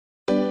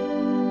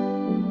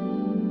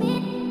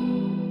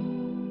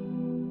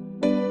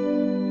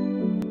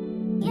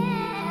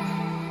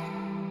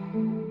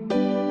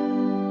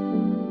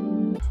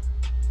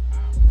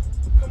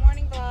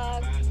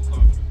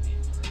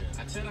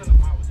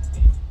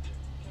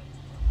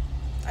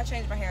I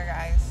changed my hair,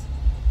 guys.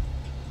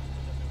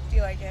 Do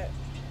you like it?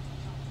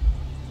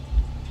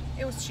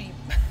 It was cheap.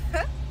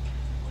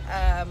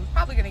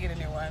 Probably gonna get a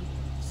new one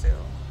soon.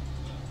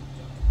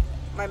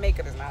 My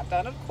makeup is not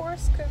done, of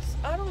course, because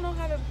I don't know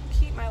how to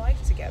keep my life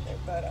together,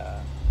 but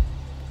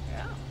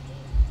yeah.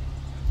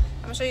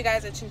 I'm gonna show you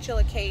guys a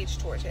chinchilla cage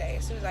tour today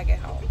as soon as I get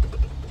home.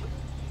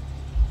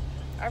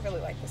 I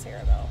really like this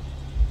hair though.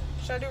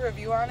 Should I do a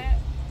review on it?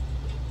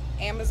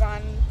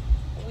 Amazon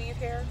weave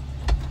hair.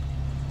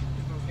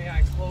 Okay,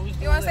 I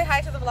closed. You want to say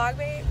hi to the vlog,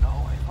 babe? No,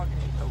 I fucking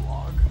hate the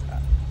vlog.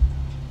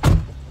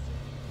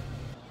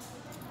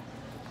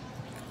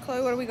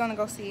 Chloe, what are we gonna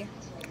go see?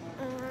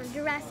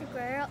 Jurassic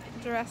World.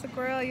 Jurassic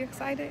World. Are you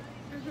excited?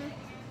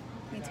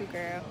 Mm-hmm. Me too,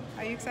 girl.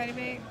 Are you excited,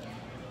 babe?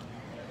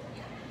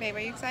 Babe, are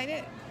you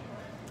excited?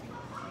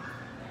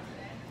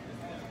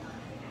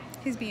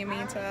 He's being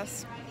mean to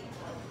us.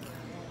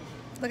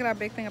 Look at our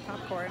big thing of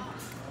popcorn.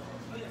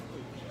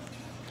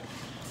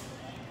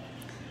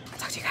 I'll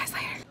talk to you guys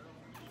later.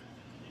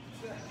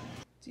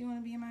 Do you want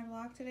to be in my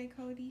vlog today,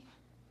 Cody?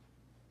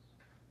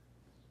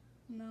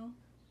 No?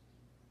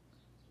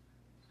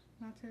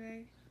 Not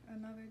today?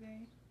 Another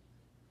day?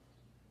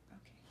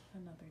 Okay,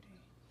 another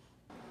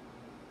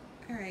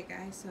day. Alright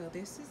guys, so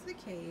this is the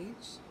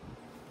cage.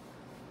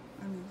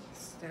 Let me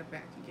step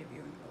back and give you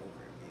an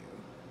overview.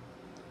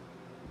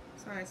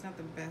 Sorry, it's not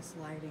the best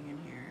lighting in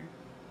here.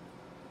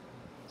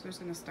 So we're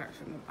just gonna start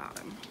from the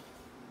bottom.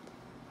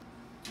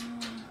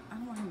 I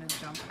don't want him to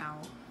jump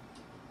out.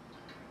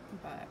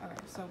 But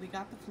alright, so we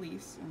got the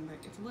fleece and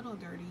it's a little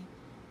dirty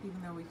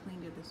even though we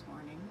cleaned it this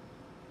morning.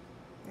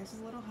 There's his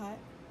little hut.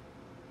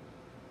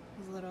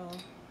 His little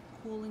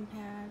cooling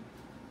pad.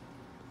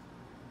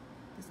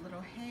 This little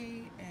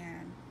hay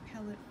and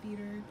pellet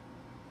feeder.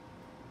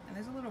 And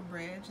there's a little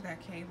bridge that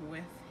came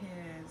with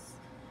his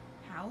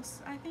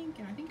house, I think.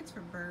 And I think it's for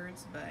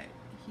birds, but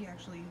he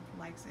actually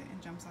likes it and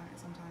jumps on it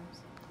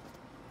sometimes.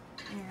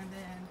 And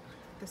then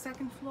the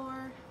second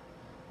floor,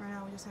 right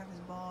now we just have his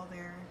ball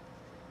there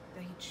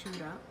that he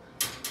chewed up.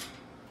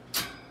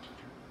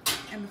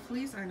 And the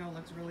fleece I know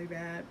looks really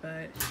bad,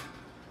 but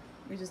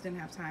we just didn't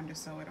have time to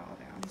sew it all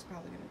down. He's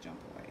probably gonna jump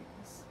away.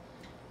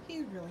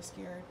 He's really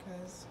scared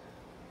because,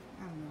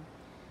 I don't know,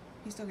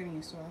 he's still getting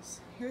used to us.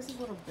 Here's his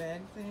little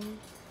bed thing.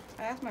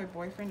 I asked my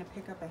boyfriend to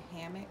pick up a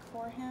hammock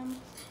for him,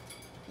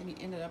 and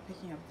he ended up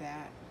picking up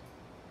that,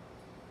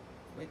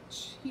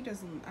 which he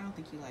doesn't, I don't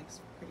think he likes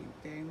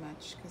very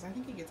much because I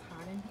think it gets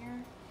hot in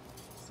here.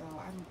 So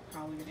I'm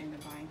probably gonna end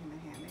up buying him a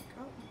hammock.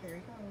 Oh, there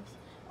he goes.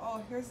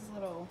 Oh, here's his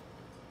little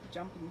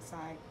jumping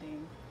side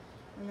thing.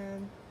 And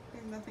then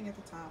there's nothing at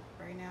the top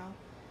right now.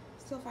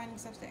 Still finding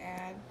stuff to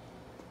add.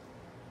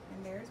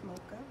 And there's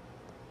Mocha.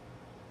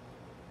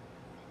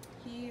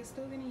 He is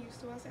still getting used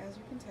to us, as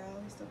you can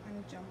tell. He's still kind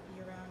of jumpy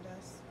around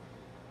us.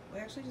 We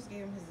actually just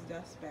gave him his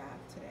dust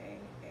bath today,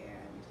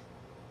 and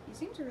he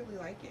seemed to really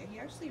like it. He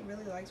actually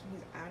really likes when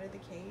he's out of the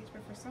cage,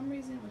 but for some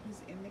reason when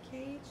he's in the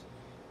cage,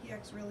 he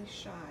acts really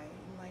shy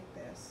and like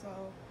this.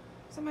 So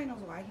if somebody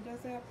knows why he does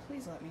that,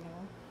 please let me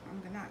know.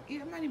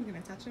 I'm not even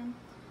gonna touch him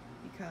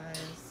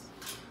because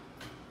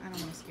I don't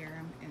want to scare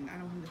him, and I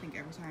don't want him to think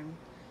every time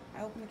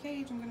I open the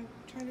cage I'm gonna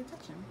try to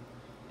touch him.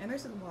 And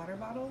there's his water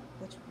bottle,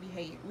 which we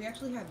hate. We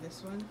actually had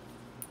this one,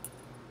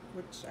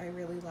 which I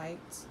really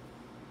liked,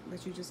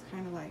 that you just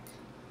kind of like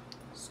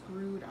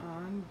screwed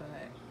on,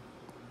 but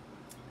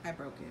I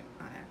broke it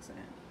on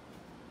accident.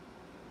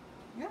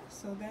 Yeah,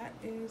 so that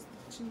is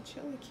the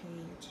chinchilla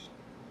cage.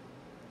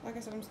 Like I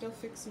said, I'm still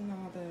fixing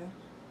all the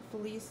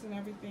fleece and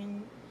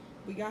everything.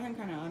 We got him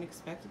kind of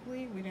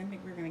unexpectedly. We didn't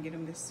think we were gonna get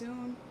him this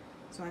soon,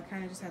 so I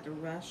kind of just had to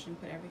rush and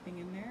put everything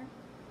in there.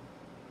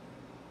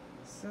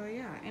 So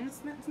yeah, and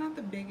it's not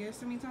the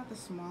biggest. I mean, it's not the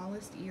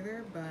smallest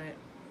either, but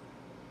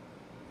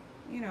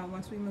you know,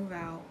 once we move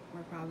out,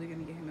 we're probably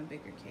gonna get him a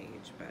bigger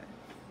cage. But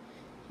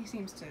he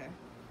seems to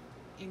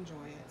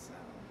enjoy it, so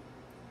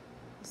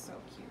he's so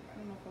cute. I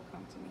don't know if he'll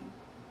come to me.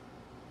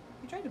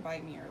 He tried to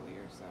bite me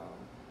earlier, so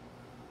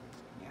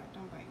yeah,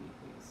 don't bite me,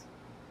 please.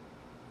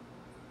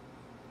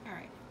 All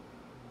right,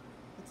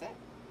 that's it.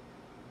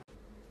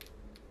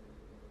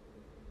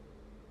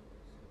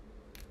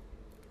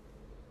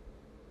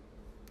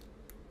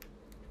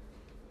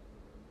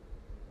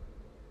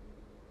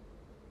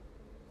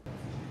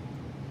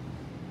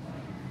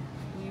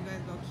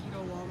 Go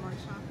keto Walmart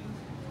shopping.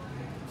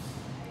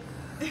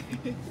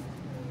 This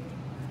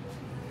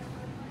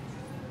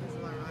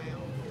is our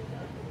aisle.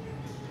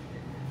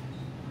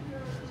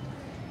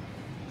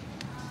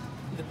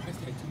 The price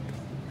tag too.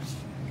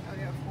 Oh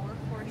yeah,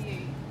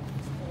 $4.48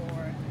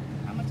 for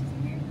how much is in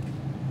here?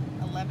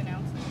 11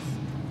 ounces.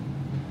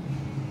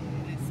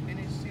 And it's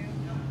spinach too.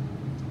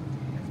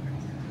 That's pretty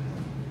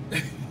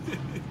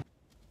good.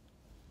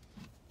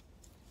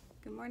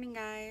 Good morning,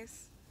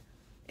 guys.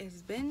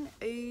 It's been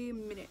a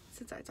minute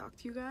since I talked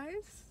to you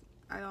guys.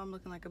 I know I'm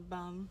looking like a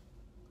bum,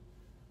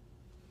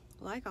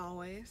 like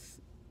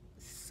always.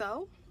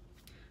 So,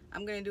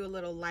 I'm gonna do a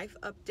little life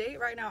update.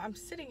 Right now, I'm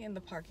sitting in the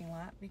parking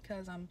lot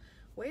because I'm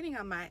waiting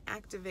on my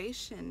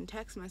activation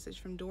text message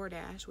from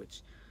DoorDash,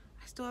 which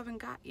I still haven't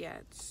got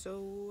yet.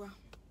 So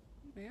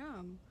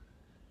yeah,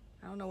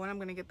 I don't know when I'm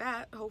gonna get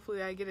that.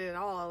 Hopefully I get it at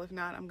all. If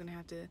not, I'm gonna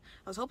have to.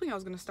 I was hoping I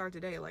was gonna start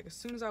today. Like as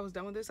soon as I was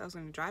done with this, I was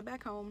gonna drive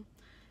back home,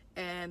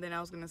 and then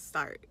I was gonna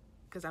start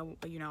because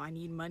I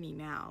need money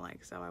now.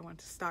 Like, so I want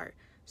to start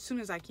as soon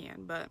as I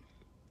can. But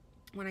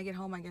when I get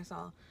home, I guess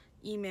I'll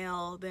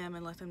email them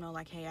and let them know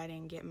like, hey, I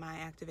didn't get my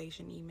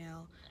activation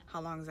email.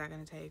 How long is that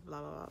gonna take? Blah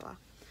blah blah blah.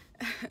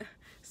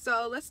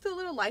 So let's do a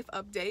little life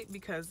update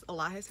because a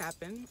lot has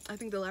happened. I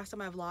think the last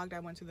time I vlogged, I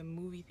went to the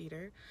movie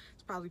theater.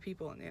 It's probably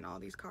people in all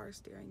these cars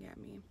staring at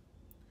me.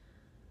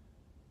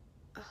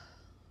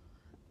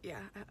 Yeah,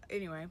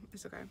 anyway,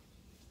 it's okay.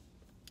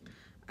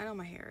 I know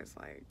my hair is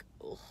like,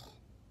 ugh.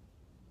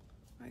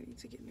 I need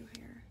to get new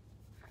hair.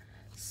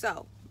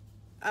 So,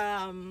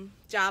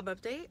 job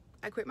update.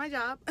 I quit my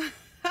job.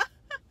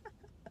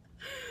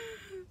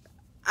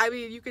 I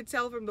mean, you could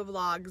tell from the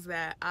vlogs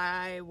that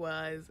I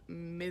was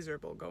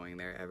miserable going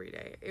there every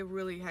day. It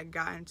really had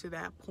gotten to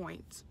that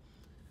point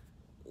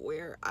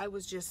where I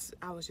was just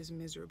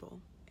miserable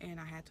and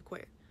I had to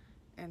quit.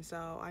 And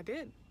so I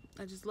did.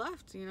 I just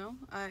left, you know.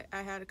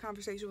 I had a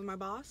conversation with my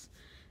boss,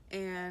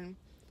 and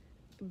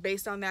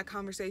based on that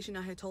conversation,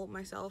 I had told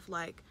myself,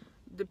 like,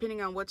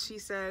 depending on what she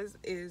says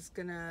is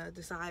gonna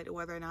decide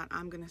whether or not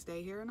I'm gonna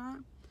stay here or not.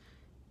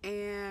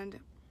 And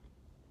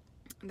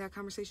that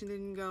conversation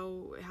didn't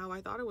go how I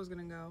thought it was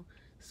gonna go.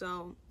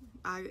 So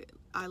I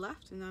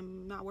left, and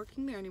I'm not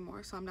working there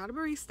anymore. So I'm not a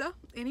barista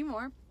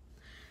anymore.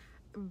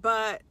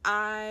 But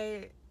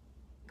I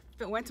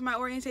went to my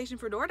orientation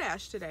for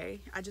DoorDash today.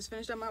 I just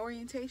finished up my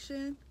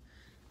orientation.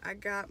 I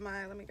got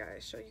my, let me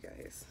show you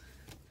guys.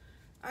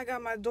 I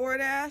got my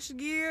DoorDash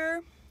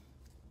gear.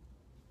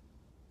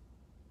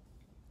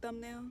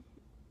 Thumbnail.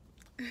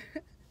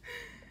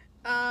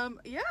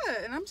 Yeah,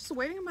 and I'm just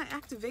waiting on my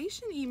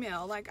activation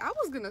email. Like, I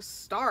was gonna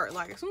start,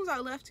 like, as soon as I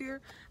left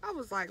here, I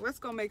was like, let's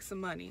go make some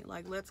money.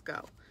 Like, let's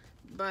go.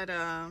 But,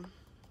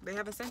 they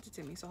haven't sent it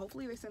to me, so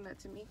hopefully they send that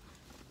to me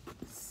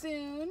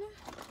soon.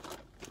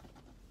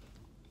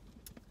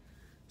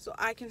 So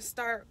I can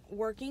start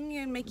working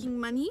and making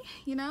money,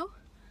 you know?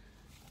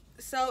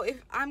 So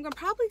if I'm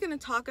probably gonna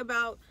talk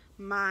about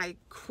my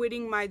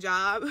quitting my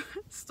job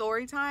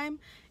story time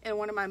in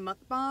one of my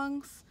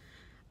mukbangs.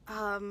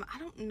 I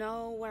don't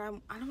know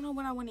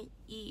what I want to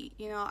eat.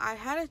 You know, I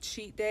had a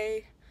cheat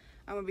day.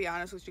 I'm gonna be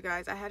honest with you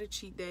guys. I had a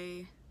cheat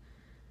day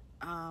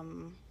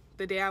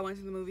the day I went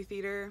to the movie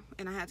theater,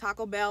 and I had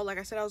Taco Bell like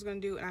I said I was gonna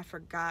do, and I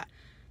forgot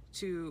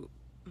to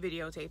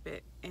videotape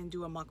it and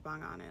do a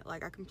mukbang on it.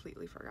 Like, I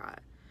completely forgot.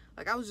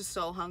 Like, I was just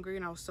so hungry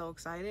and I was so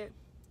excited.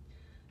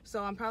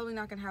 So I'm probably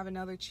not gonna have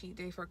another cheat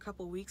day for a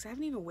couple weeks. I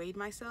haven't even weighed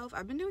myself.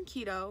 I've been doing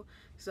keto,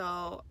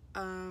 so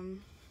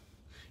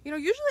you know,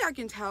 usually I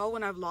can tell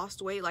when I've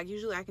lost weight. Like,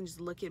 usually I can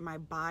just look at my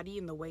body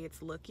and the way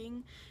it's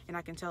looking, and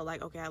I can tell,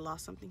 like, okay, I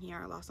lost something here,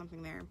 I lost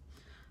something there.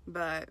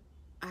 But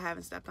I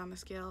haven't stepped on the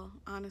scale,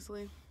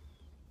 honestly.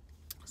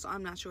 So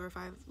I'm not sure if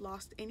I've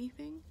lost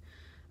anything.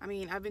 I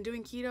mean, I've been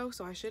doing keto,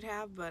 so I should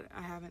have, but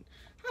I haven't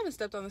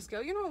stepped on the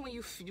scale. You know, when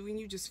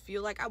you just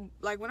feel like,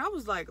 when I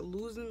was like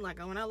losing, like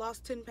when I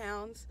lost 10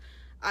 pounds,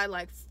 I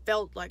like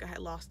felt like I had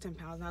lost 10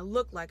 pounds, and I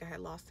looked like I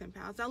had lost 10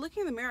 pounds. Now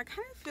looking in the mirror, I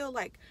kind of feel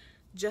like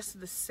just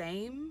the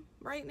same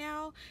right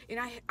now. And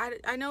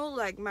I know,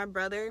 like, my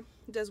brother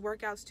does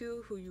workouts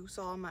too, who you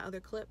saw in my other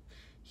clip.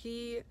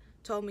 He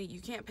told me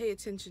you can't pay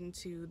attention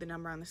to the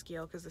number on the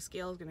scale because the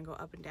scale is going to go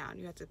up and down.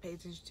 You have to pay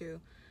attention to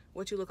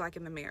what you look like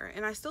in the mirror.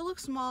 And I still look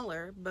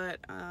smaller, but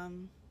I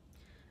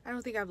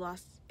don't think I've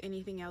lost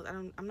anything else.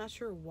 I'm not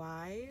sure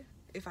why,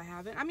 if I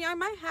haven't. I mean, I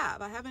might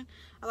have. I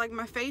like,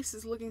 my face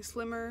is looking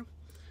slimmer.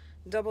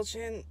 Double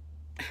chin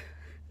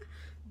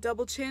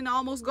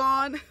almost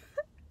gone.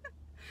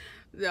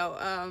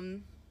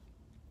 No,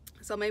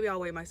 so maybe I'll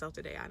weigh myself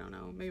today. I don't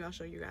know. Maybe I'll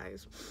show you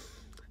guys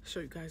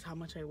how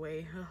much I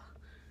weigh.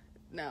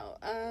 No,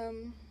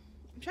 I'm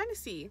trying to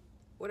see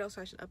what else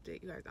I should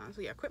update you guys on.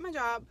 So yeah, quit my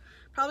job.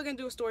 Probably gonna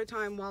do a story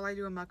time while I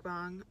do a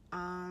mukbang.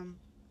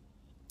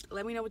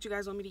 Let me know what you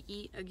guys want me to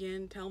eat.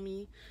 Again, tell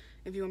me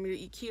if you want me to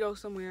eat keto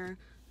somewhere.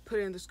 Put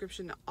it in the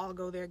description. I'll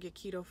go there, get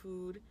keto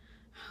food.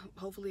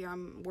 Hopefully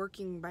I'm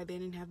working by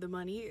then and have the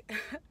money.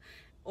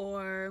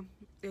 Or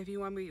if you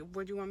want me,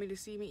 what do you want me to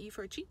see me eat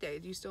for a cheat day?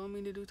 Do you still want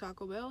me to do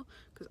Taco Bell?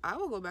 Because I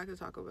will go back to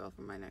Taco Bell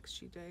for my next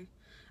cheat day.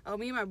 Oh,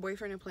 me and my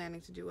boyfriend are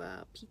planning to do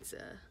a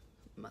pizza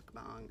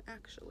mukbang,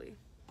 actually.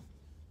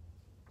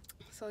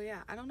 So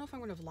yeah, I don't know if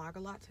I'm gonna vlog a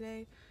lot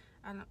today.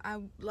 I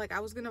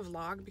was gonna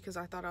vlog because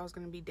I thought I was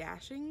gonna be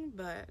dashing,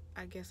 but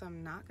I guess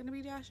I'm not gonna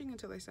be dashing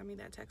until they send me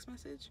that text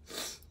message.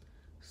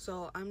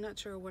 So I'm not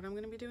sure what I'm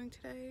gonna be doing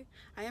today.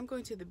 I am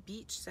going to the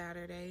beach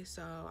Saturday,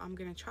 so I'm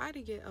gonna try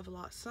to get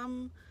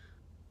some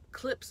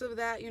clips of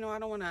that. You know, I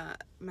don't want to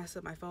mess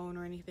up my phone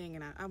or anything,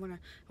 and I want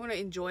to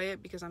enjoy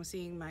it because I'm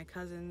seeing my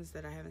cousins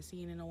that I haven't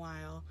seen in a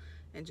while,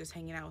 and just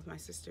hanging out with my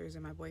sisters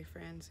and my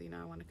boyfriend. So, you know,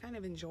 I want to kind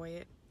of enjoy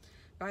it.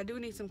 But I do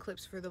need some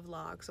clips for the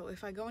vlog, so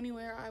if I go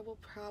anywhere, I will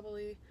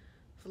probably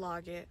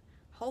vlog it.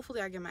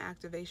 Hopefully I get my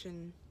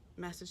activation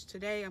message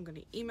today. I'm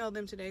gonna email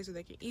them today so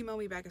they can email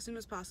me back as soon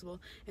as possible,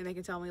 and they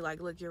can tell me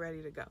like, look, you're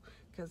ready to go,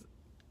 because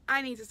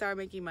I need to start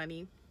making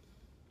money.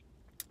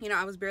 You know,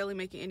 I was barely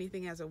making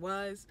anything as it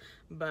was,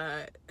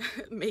 but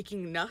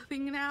making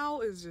nothing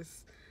now is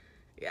just,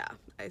 yeah,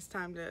 it's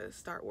time to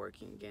start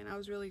working again. I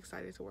was really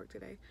excited to work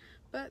today,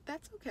 but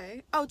that's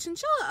okay. Oh,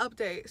 Chinchilla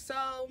update.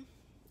 So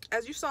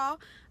as you saw,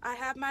 I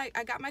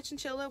got my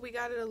Chinchilla. We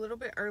got it a little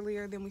bit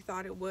earlier than we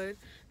thought it would,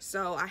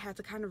 so I had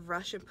to kind of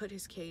rush and put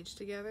his cage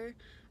together.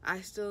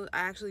 I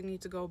actually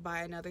need to go buy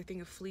another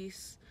thing of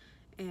fleece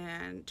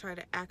and try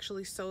to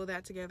actually sew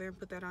that together and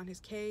put that on his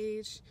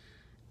cage.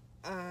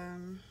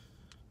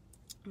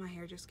 My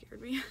hair just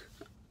scared me.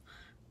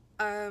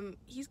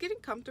 He's getting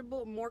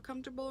more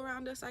comfortable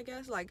around us, I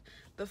guess. Like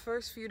the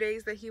first few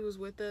days that he was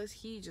with us,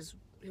 he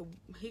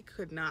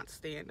could not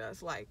stand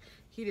us. Like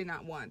he did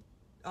not want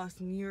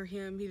us near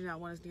him. He did not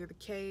want us near the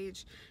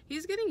cage.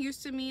 He's getting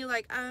used to me.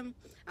 Like I'm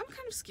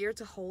kind of scared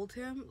to hold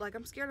him. Like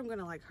I'm scared I'm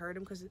gonna like hurt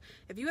him, because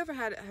if you ever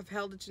have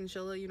held a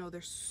chinchilla, you know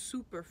they're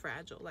super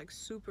fragile, like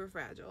super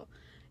fragile,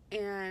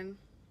 and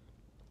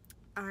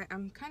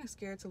I'm kind of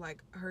scared to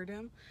like hurt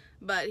him.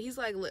 But he's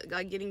like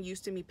getting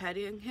used to me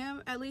petting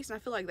him, at least, and I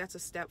feel like that's a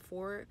step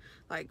forward.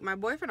 Like my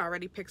boyfriend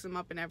already picks him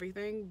up and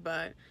everything,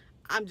 but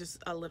I'm just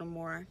a little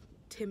more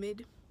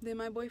timid than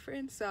my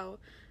boyfriend. So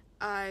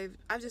I've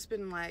just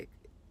been like,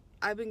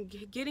 I've been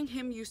getting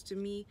him used to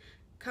me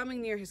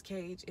coming near his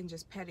cage and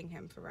just petting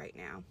him for right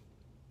now.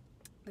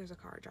 There's a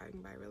car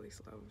driving by really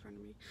slow in front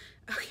of me.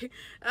 Okay,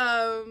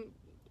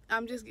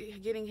 I'm just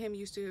getting him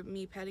used to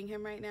me petting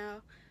him right now,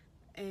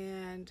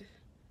 and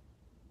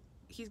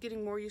he's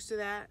getting more used to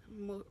that,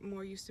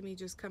 more used to me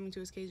just coming to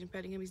his cage and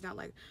petting him. He's not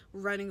like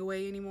running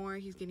away anymore.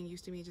 He's getting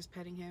used to me just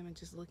petting him and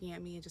just looking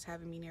at me and just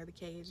having me near the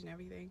cage and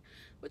everything,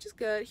 which is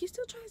good. He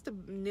still tries to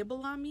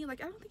nibble on me.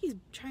 Like I don't think he's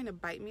trying to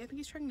bite me. I think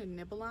he's trying to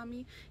nibble on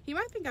me. He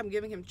might think I'm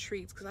giving him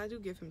treats, because I do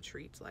give him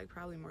treats, like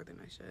probably more than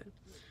I should.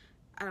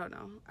 I don't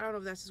know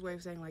if that's his way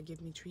of saying like give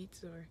me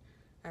treats, or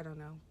I don't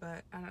know,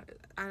 but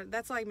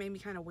that's like made me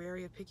kind of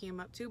wary of picking him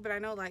up too. But I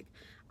know like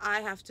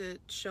I have to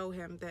show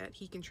him that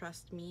he can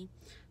trust me,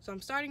 so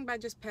I'm starting by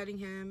just petting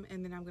him,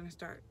 and then I'm gonna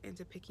start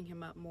into picking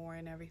him up more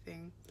and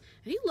everything.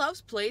 And he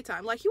loves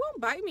playtime. Like he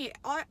won't bite me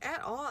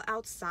at all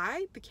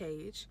outside the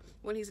cage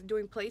when he's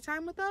doing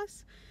playtime with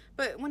us,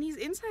 but when he's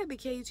inside the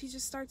cage, he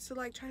just starts to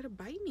like try to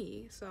bite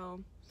me.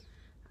 So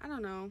I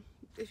don't know.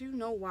 If you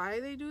know why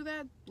they do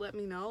that, let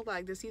me know.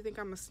 Like, does he think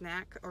I'm a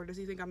snack, or does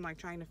he think I'm like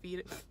trying to feed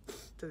it?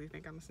 Does he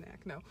think I'm a snack?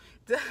 No.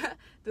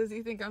 Does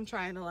he think I'm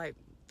trying to like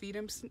feed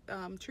him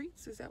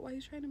treats? Is that why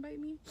he's trying to bite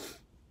me?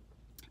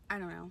 I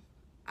don't know.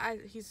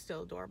 He's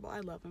still adorable. I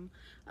love him.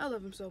 I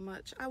love him so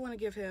much. I want to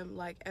give him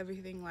like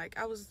everything. Like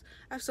I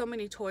have so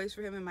many toys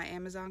for him in my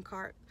Amazon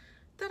cart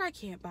that I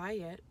can't buy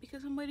yet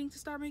because I'm waiting to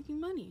start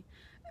making money.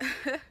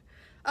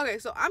 Okay,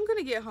 so I'm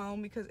gonna get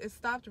home because it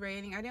stopped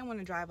raining. I didn't want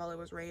to drive while it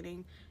was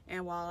raining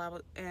and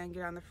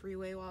get on the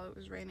freeway while it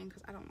was raining,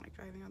 because I don't like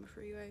driving on the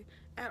freeway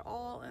at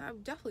all, and I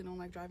definitely don't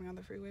like driving on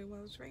the freeway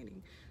while it's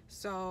raining.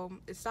 So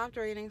it stopped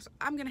raining, so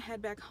I'm gonna head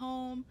back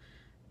home.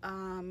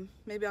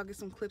 Maybe I'll get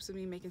some clips of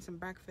me making some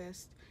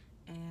breakfast,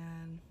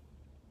 and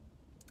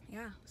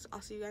yeah, so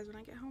I'll see you guys when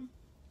I get home.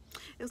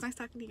 It was nice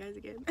talking to you guys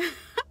again.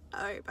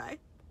 All right, bye.